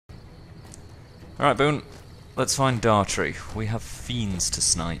Alright, Boone. Let's find Dartry. We have fiends to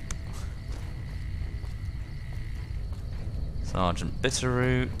snipe. Sergeant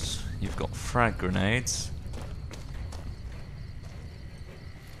Bitterroot. You've got frag grenades.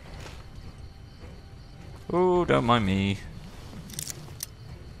 Oh, don't mind me.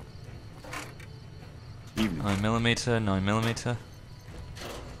 9mm, 9mm.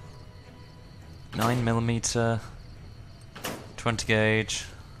 9mm. 20 gauge.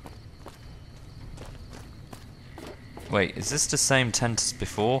 Wait, is this the same tent as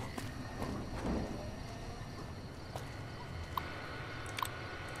before?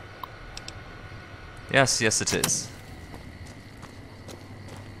 Yes, yes it is.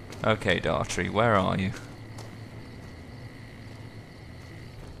 Okay, Dartry, where are you?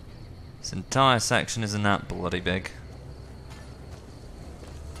 This entire section isn't that bloody big.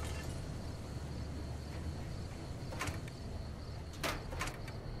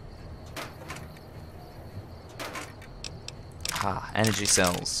 Ah, energy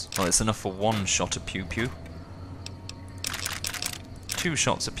cells. Well, it's enough for one shot of pew pew. 2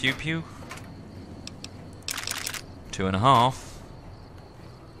 shots of pew pew. 2.5.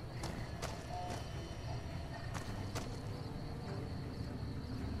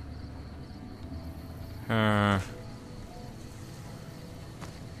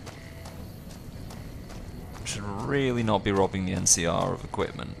 Should really not be robbing the NCR of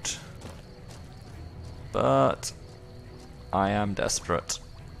equipment. But I am desperate.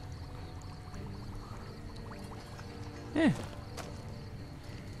 Yeah.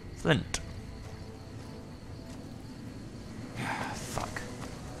 Flint. Fuck.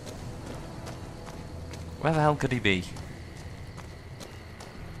 Where the hell could he be?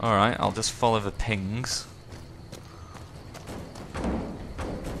 Alright, I'll just follow the pings.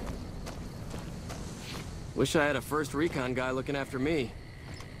 Wish I had a first recon guy looking after me.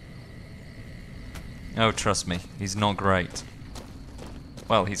 Oh, trust me, he's not great.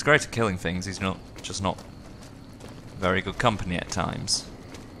 Well, he's great at killing things, he's just not very good company at times.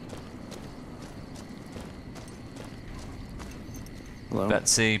 Hello?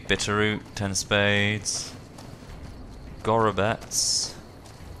 Betsy, Bitterroot, 10 of spades. Gorobets.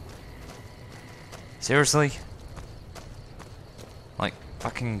 Seriously? Like,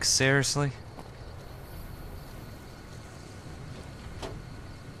 fucking seriously?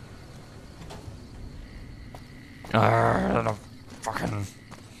 Fucking...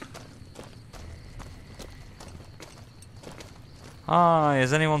 Hi,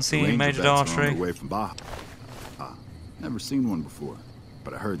 has anyone seen Major Dartry? Away from Bob. Never seen one before,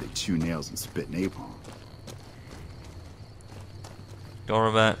 but I heard they chew nails and spit napalm.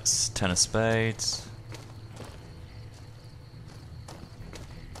 Gorobets, 10 of spades.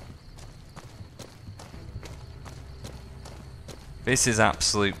 This is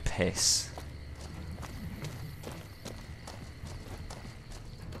absolute piss.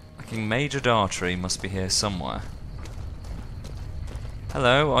 Fucking Major Dartry must be here somewhere.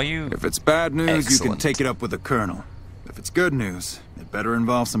 Hello, are you... If it's bad news, Excellent. You can take it up with the Colonel. If it's good news, it better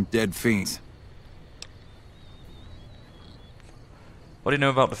involve some dead fiends. What do you know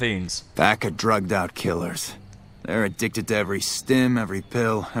about the fiends? Pack of drugged-out killers. They're addicted to every stim, every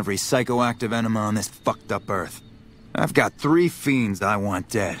pill, every psychoactive enema on this fucked up earth. I've got 3 fiends I want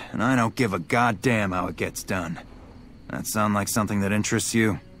dead, and I don't give a goddamn how it gets done. That sound like something that interests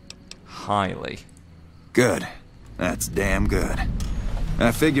you? Highly. Good. That's damn good.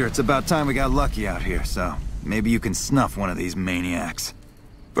 I figure it's about time we got lucky out here, so maybe you can snuff one of these maniacs.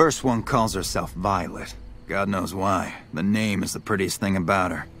 First one calls herself Violet. God knows why. The name is the prettiest thing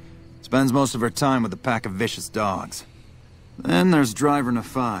about her. Spends most of her time with a pack of vicious dogs. Then there's Driver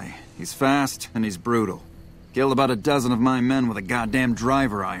Nephi. He's fast and he's brutal. Killed about a dozen of my men with a goddamn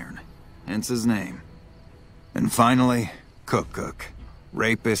driver iron. Hence his name. And finally, Cook.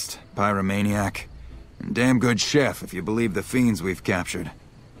 Rapist, pyromaniac, and damn good chef if you believe the fiends we've captured.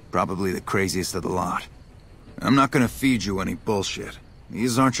 Probably the craziest of the lot. I'm not gonna feed you any bullshit.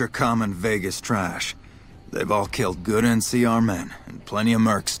 These aren't your common Vegas trash. They've all killed good NCR men, and plenty of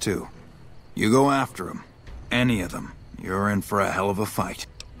mercs too. You go after them. Any of them. You're in for a hell of a fight.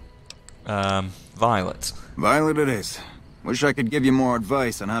 Violet. Violet it is. Wish I could give you more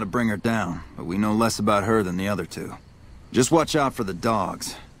advice on how to bring her down, but we know less about her than the other 2. Just watch out for the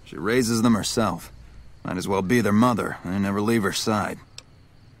dogs. She raises them herself. Might as well be their mother, and never leave her side.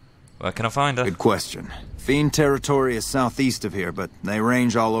 Where can I find her? Good question. Fiend territory is southeast of here, but they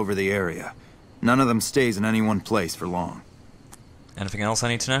range all over the area. None of them stays in any one place for long. Anything else I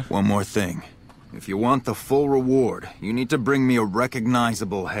need to know? One more thing. If you want the full reward, you need to bring me a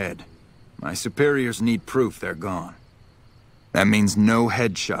recognizable head. My superiors need proof they're gone. That means no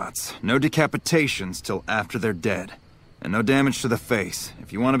headshots, no decapitations till after they're dead, and no damage to the face.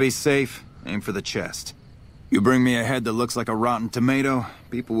 If you want to be safe, aim for the chest. You bring me a head that looks like a rotten tomato,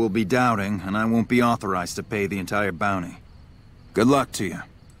 people will be doubting, and I won't be authorized to pay the entire bounty. Good luck to you,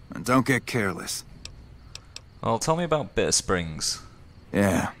 and don't get careless. Well, tell me about Bitter Springs.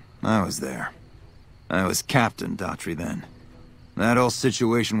 Yeah, I was there. I was Captain Daughtry then. That whole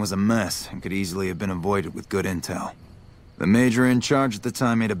situation was a mess and could easily have been avoided with good intel. The major in charge at the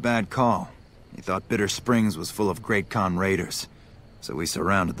time made a bad call. He thought Bitter Springs was full of Great Khan raiders, so we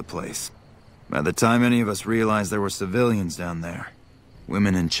surrounded the place. By the time any of us realized there were civilians down there,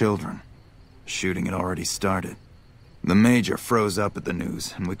 women and children, shooting had already started. The major froze up at the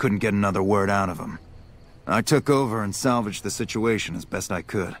news, and we couldn't get another word out of him. I took over and salvaged the situation as best I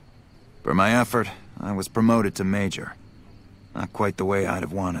could. For my effort, I was promoted to major. Not quite the way I'd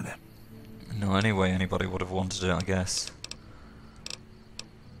have wanted it. No, any way anybody would have wanted it, I guess.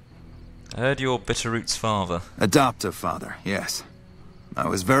 I heard you're Bitterroot's father. Adoptive father, yes. I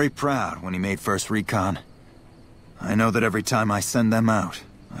was very proud when he made first recon. I know that every time I send them out,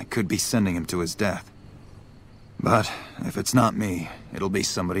 I could be sending him to his death. But if it's not me, it'll be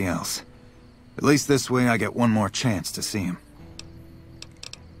somebody else. At least this way I get one more chance to see him.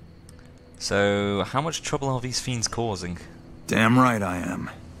 So, how much trouble are these fiends causing? Damn right I am.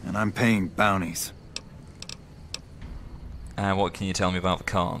 And I'm paying bounties. And what can you tell me about the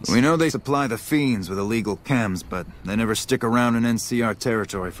Khans? We know they supply the fiends with illegal chems, but they never stick around in NCR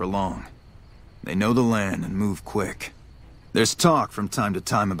territory for long. They know the land and move quick. There's talk from time to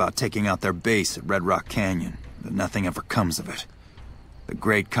time about taking out their base at Red Rock Canyon, but nothing ever comes of it. The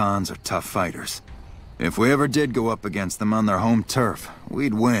Great Khans are tough fighters. If we ever did go up against them on their home turf,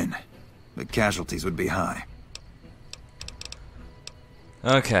 we'd win. But casualties would be high.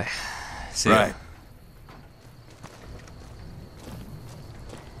 Okay. See ya. Right.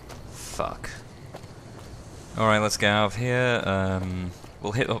 Fuck. Alright, let's get out of here.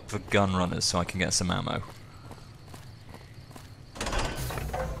 We'll hit up the gun runners so I can get some ammo.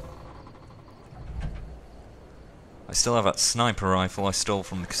 I still have that sniper rifle I stole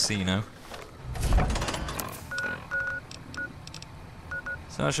from the casino.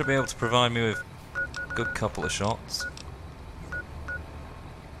 So that should be able to provide me with a good couple of shots.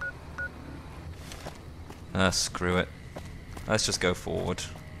 Screw it. Let's just go forward.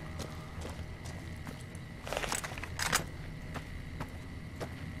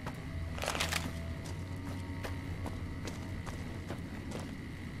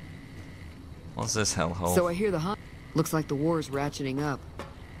 What's this hellhole? So I hear the hunt. Looks like the war's ratcheting up.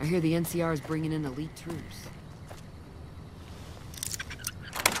 I hear the NCR is bringing in elite troops.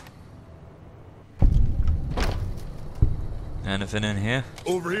 Anything in here?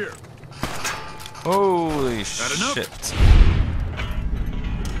 Over here. Holy That enough? shit.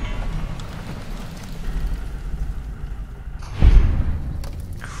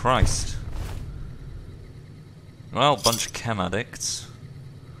 Christ. Well, bunch of chem addicts.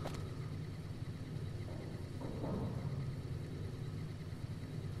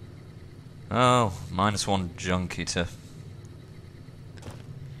 Oh, -1 junkie to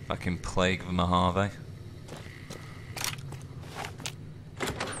fucking plague the Mojave.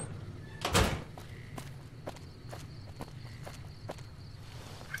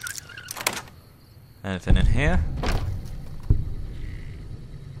 Anything in here?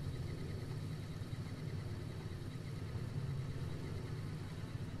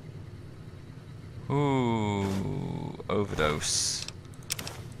 Ooh, overdose.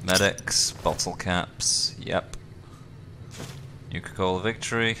 Medics, bottle caps, yep. Nuka-Cola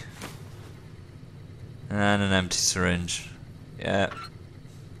Victory. And an empty syringe. Yep.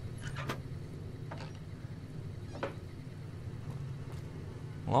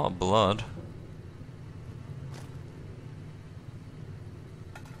 A lot of blood.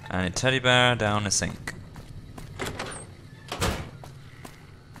 And a teddy bear down a sink.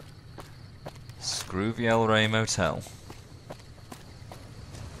 Screw the El Rey Motel.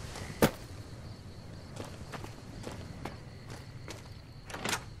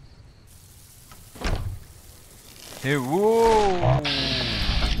 Here, whoa!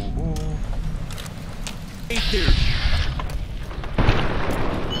 Ain't there?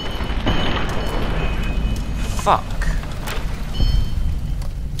 Fuck.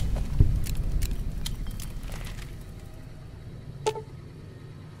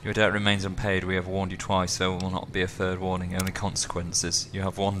 Your debt remains unpaid. We have warned you twice. There will not be a third warning. Only consequences. You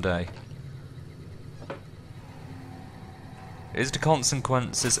have 1 day. Is the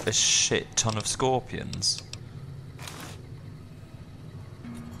consequences a shit ton of scorpions?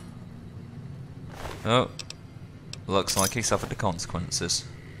 Oh. Looks like he suffered the consequences.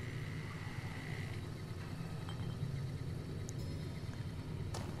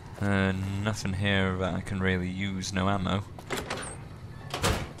 Nothing here that I can really use, no ammo.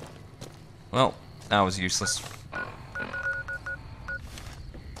 Well, that was useless.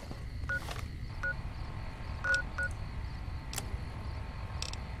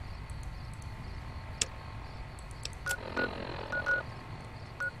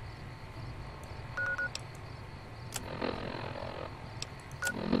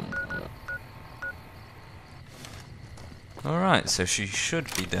 Alright, so she should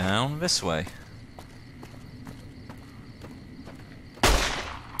be down this way.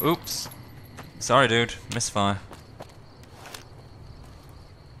 Oops. Sorry, dude. Misfire.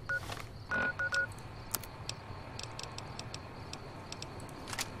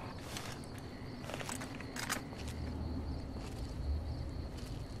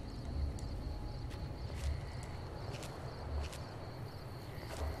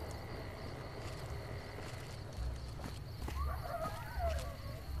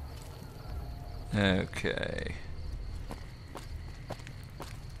 Okay.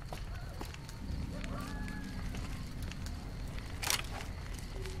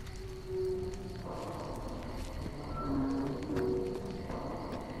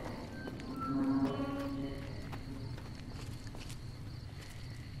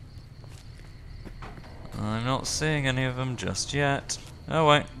 I'm not seeing any of them just yet. Oh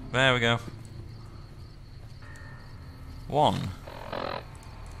wait, there we go. One.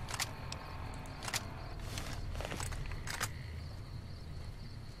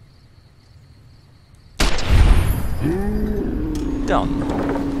 Done.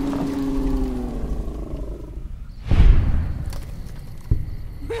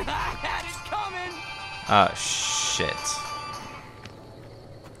 I had it coming! Ah, shit.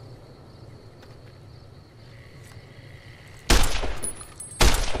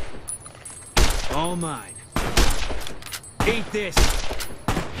 All mine. Eat this!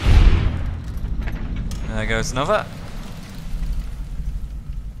 There goes another.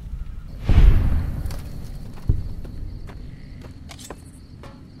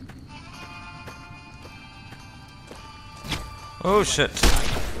 Oh shit.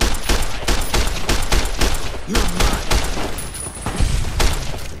 You're mine.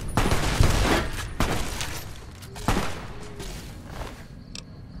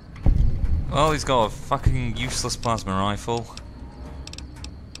 Well, he's got a fucking useless plasma rifle.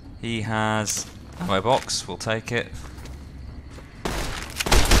 He has ammo box, we'll take it.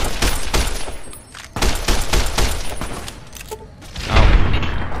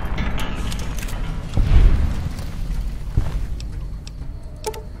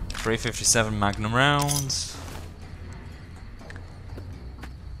 .357 Magnum rounds.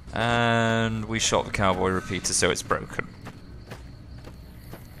 And we shot the cowboy repeater, so it's broken.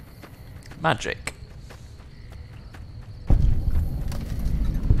 Magic.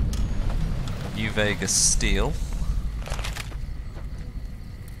 New Vegas steel.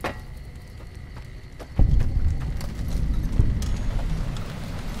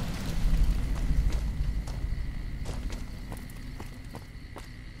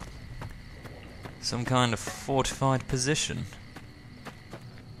 Some kind of fortified position.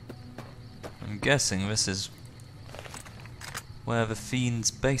 I'm guessing this is where the fiends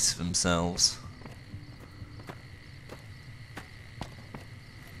base themselves.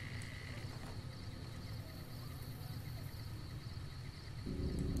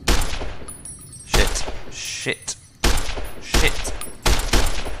 Shit. Shit. Shit.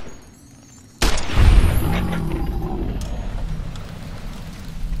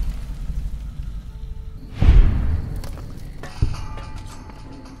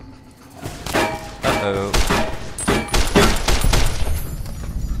 Uh-oh.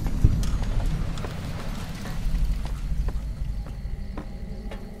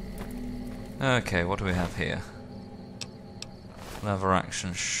 Okay, what do we have here? Lever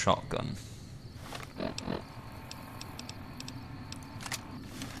action shotgun.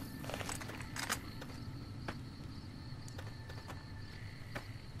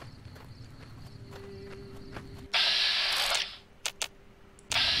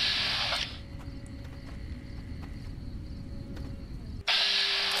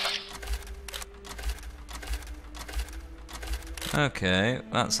 Okay,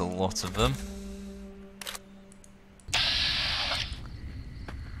 that's a lot of them.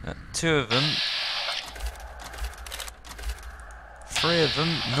 Two of them. Three of them,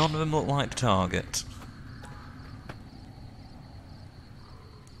 none of them look like the target.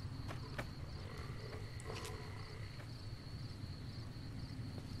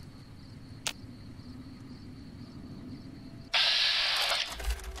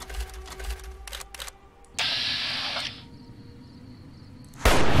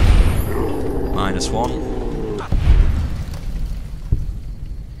 this one.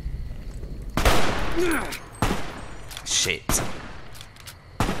 Shit.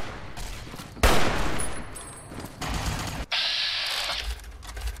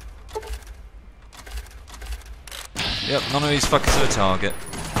 Yep, none of these fuckers are a target.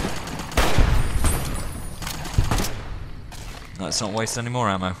 Let's not waste any more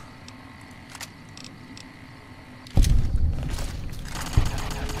ammo.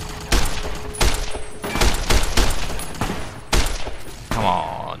 Come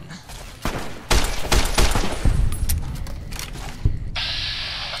on.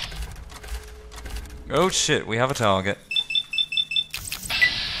 Oh shit, we have a target.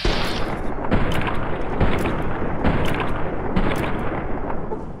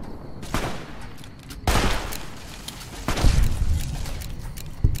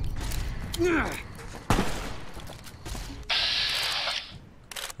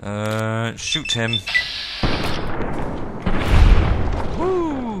 Shoot him.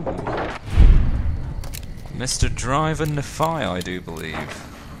 Woo! Mr. Driver Nephi, I do believe.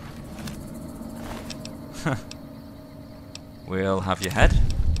 We'll have your head.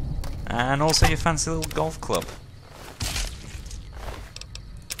 And also your fancy little golf club.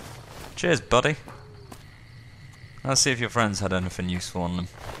 Cheers, buddy. Let's see if your friends had anything useful on them.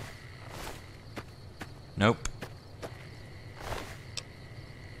 Nope.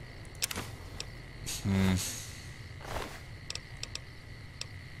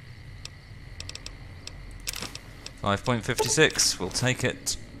 5.56, we'll take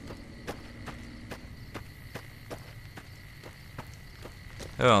it.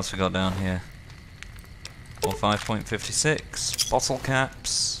 Who else we got down here? Or 5.56, bottle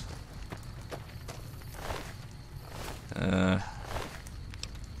caps.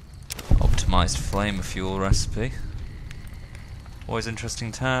 Optimized flame fuel recipe. Always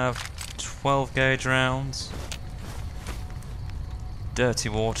interesting to have. 12 gauge rounds. Dirty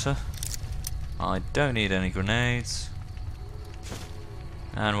water. I don't need any grenades.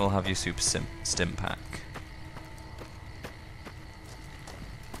 And we'll have your super stim pack.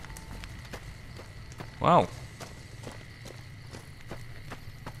 Wow.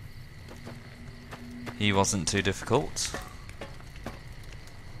 He wasn't too difficult.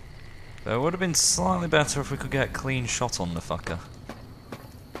 But it would have been slightly better if we could get a clean shot on the fucker.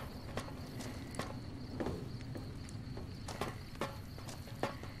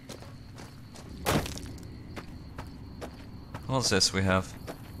 What's this we have?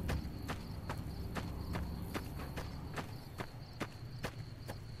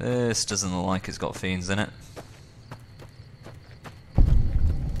 This doesn't look like it's got fiends in it.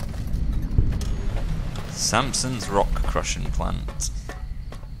 Samson's rock crushing plant.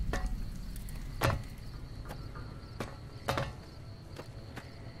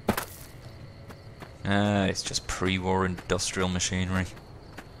 It's just pre-war industrial machinery.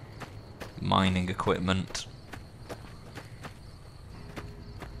 Mining equipment.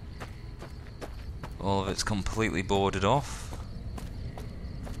 All of it's completely boarded off.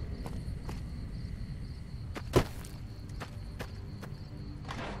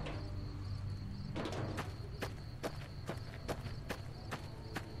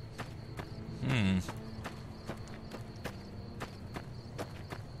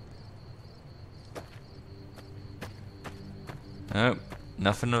 Nope,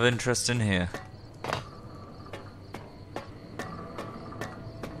 nothing of interest in here.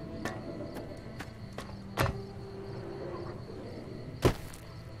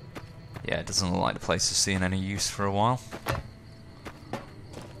 Yeah, it doesn't look like the place is seeing any use for a while.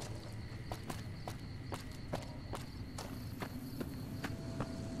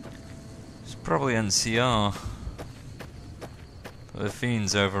 It's probably NCR. But the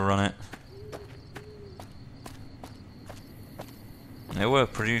fiends overrun it. They were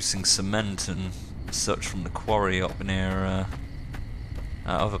producing cement and such from the quarry up near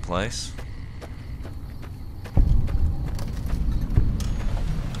that other place.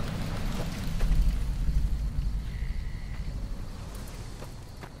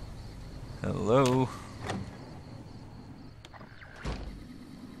 Hello.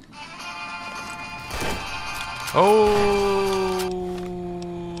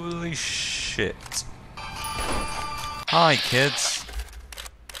 Holy shit. Hi, kids.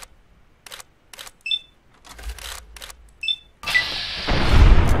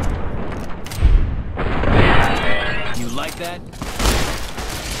 You like that?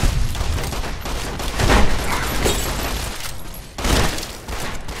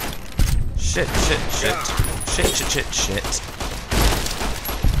 Shit, shit, shit. Shit, shit, shit, shit.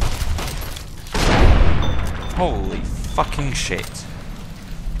 Holy fucking shit.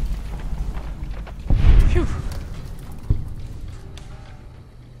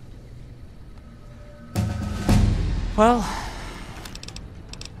 Well,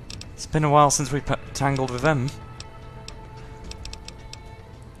 it's been a while since we tangled with them.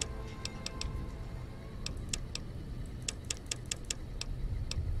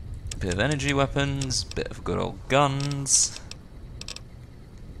 Bit of energy weapons, bit of good old guns.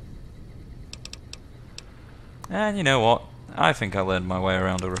 And you know what? I think I learned my way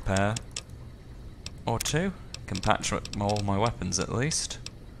around a repair or two. Can patch all my weapons at least.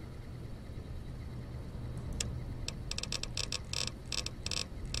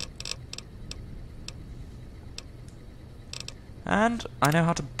 And I know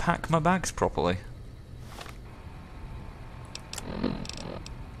how to pack my bags properly.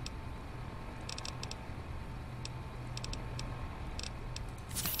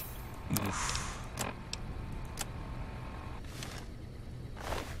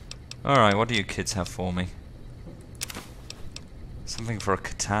 Alright, what do you kids have for me? Something for a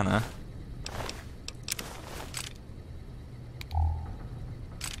katana.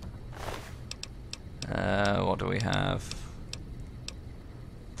 What do we have?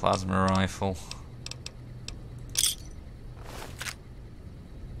 Plasma rifle.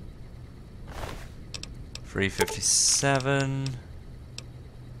 .357.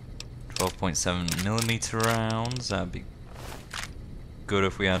 12.7mm rounds. That'd be good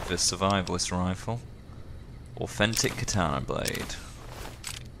if we had the survivalist rifle. Authentic katana blade.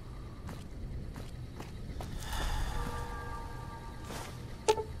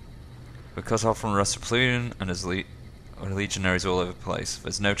 We're cut off from the rest of the platoon and there's legionaries all over the place.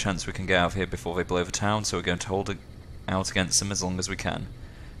 There's no chance we can get out of here before they blow the town, so we're going to hold it out against them as long as we can.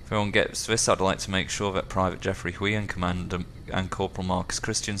 If anyone gets this, I'd like to make sure that Private Jeffrey Hui and Corporal Marcus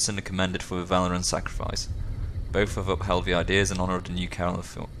Christiansen are commended for their valour and sacrifice. Both have upheld the ideas and honour of the new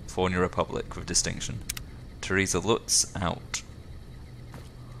California Republic with distinction. Teresa Lutz out.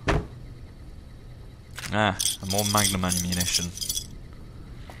 Ah, and more Magnum ammunition.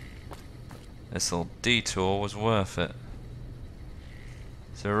 This little detour was worth it.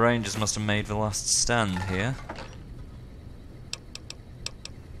 So the Rangers must have made the last stand here.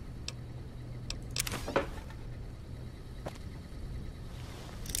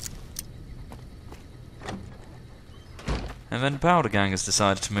 And then Powder Gang has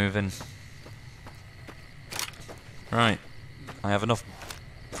decided to move in. Right. I have enough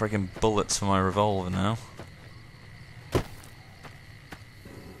friggin' bullets for my revolver now.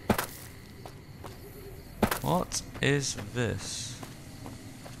 What is this?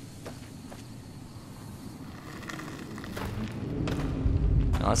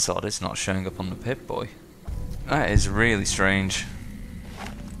 Oh, that's odd, it's not showing up on the Pip-Boy. That is really strange.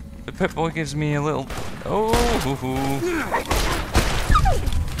 The Pip-Boy gives me a little... Oh!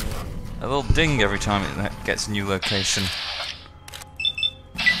 A little ding every time it gets a new location.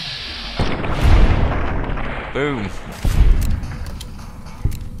 Boom.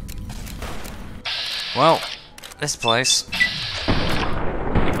 Well, this place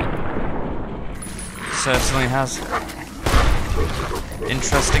certainly has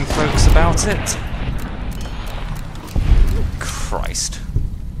interesting folks about it. Christ.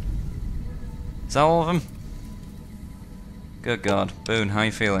 Is that all of them? Good God. Boone, how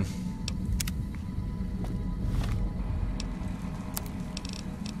you feeling?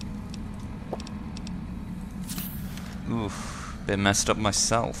 Oof. Bit messed up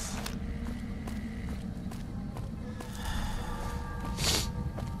myself.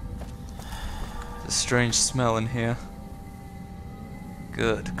 There's a strange smell in here.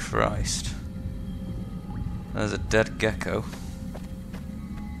 Good Christ. There's a dead gecko.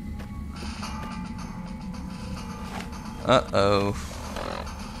 Uh-oh.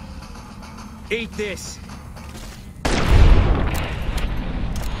 Eat this!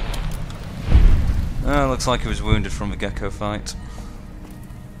 Looks like he was wounded from the gecko fight.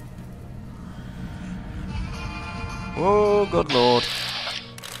 Oh, good lord.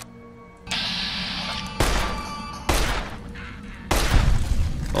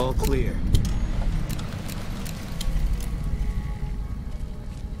 All clear.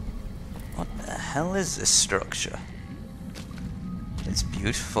 What the hell is this structure? It's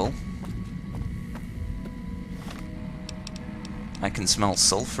beautiful. I can smell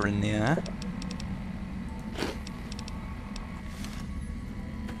sulfur in the air.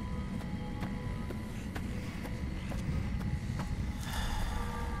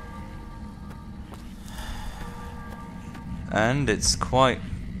 And it's quite...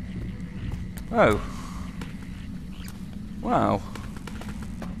 Oh. Wow.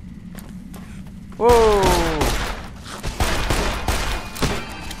 Whoa!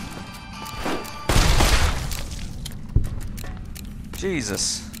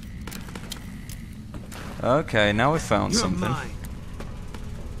 Jesus. Okay, now we've found You're something. mine.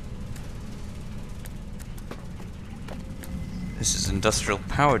 This is industrial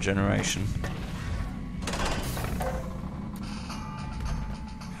power generation.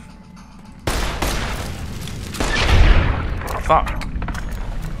 Fuck.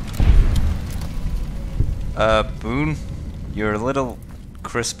 Boone, you're a little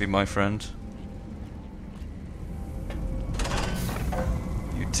crispy, my friend.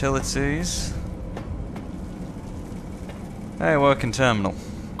 Utilities. Hey, working terminal.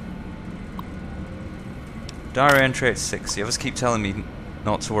 Diary entry at 6. The others keep telling me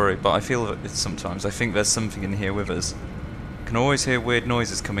not to worry, but I feel it sometimes. I think there's something in here with us. I can always hear weird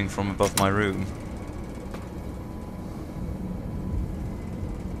noises coming from above my room.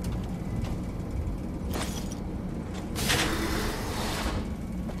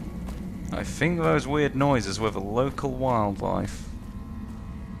 I think those weird noises were the local wildlife.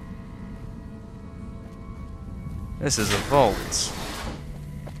 This is a vault.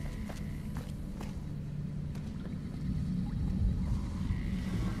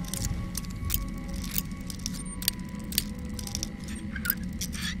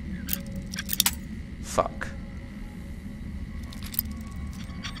 Fuck.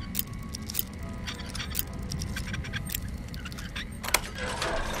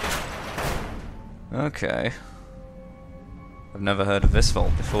 Okay. I've never heard of this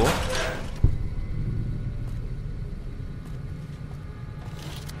vault before.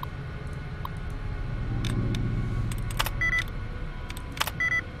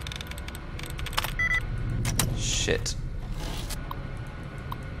 Shit.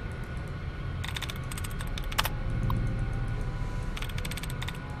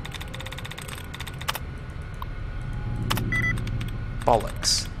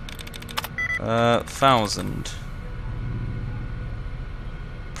 Bollocks. 1,000.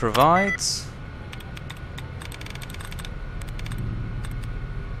 Provides.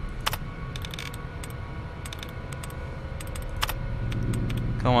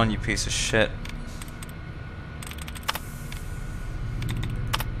 Come on, you piece of shit.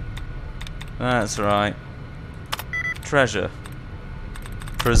 That's right. Treasure.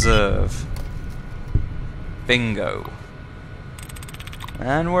 Preserve. Bingo.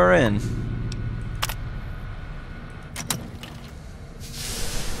 And we're in.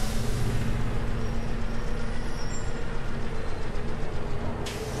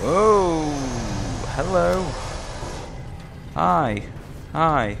 Whoa! Hello. Hi.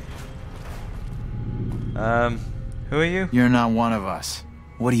 Hi. Who are you? You're not one of us.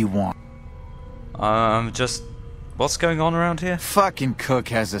 What do you want? Just... What's going on around here? Fucking Cook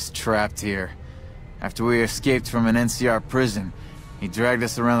has us trapped here. After we escaped from an NCR prison, he dragged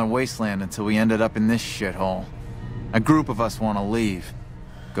us around the wasteland until we ended up in this shithole. A group of us want to leave.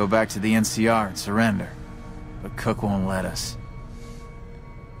 Go back to the NCR and surrender. But Cook won't let us.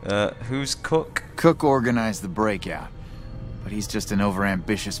 Who's Cook? Cook organized the breakout. But he's just an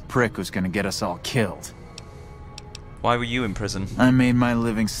overambitious prick who's gonna get us all killed. Why were you in prison? I made my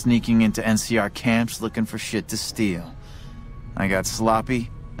living sneaking into NCR camps looking for shit to steal. I got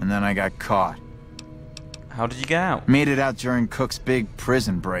sloppy, and then I got caught. How did you get out? Made it out during Cook's big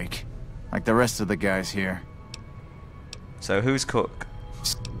prison break. Like the rest of the guys here. So who's Cook?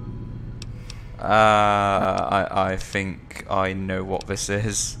 I think I know what this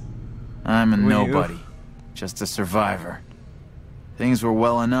is. I'm a Who are you? nobody. Just a survivor. Things were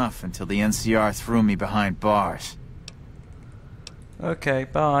well enough until the NCR threw me behind bars. Okay,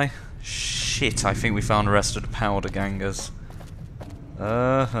 bye. Shit, I think we found the rest of the powder gangers.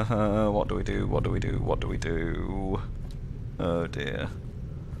 What do we do? What do we do? What do we do? Oh dear.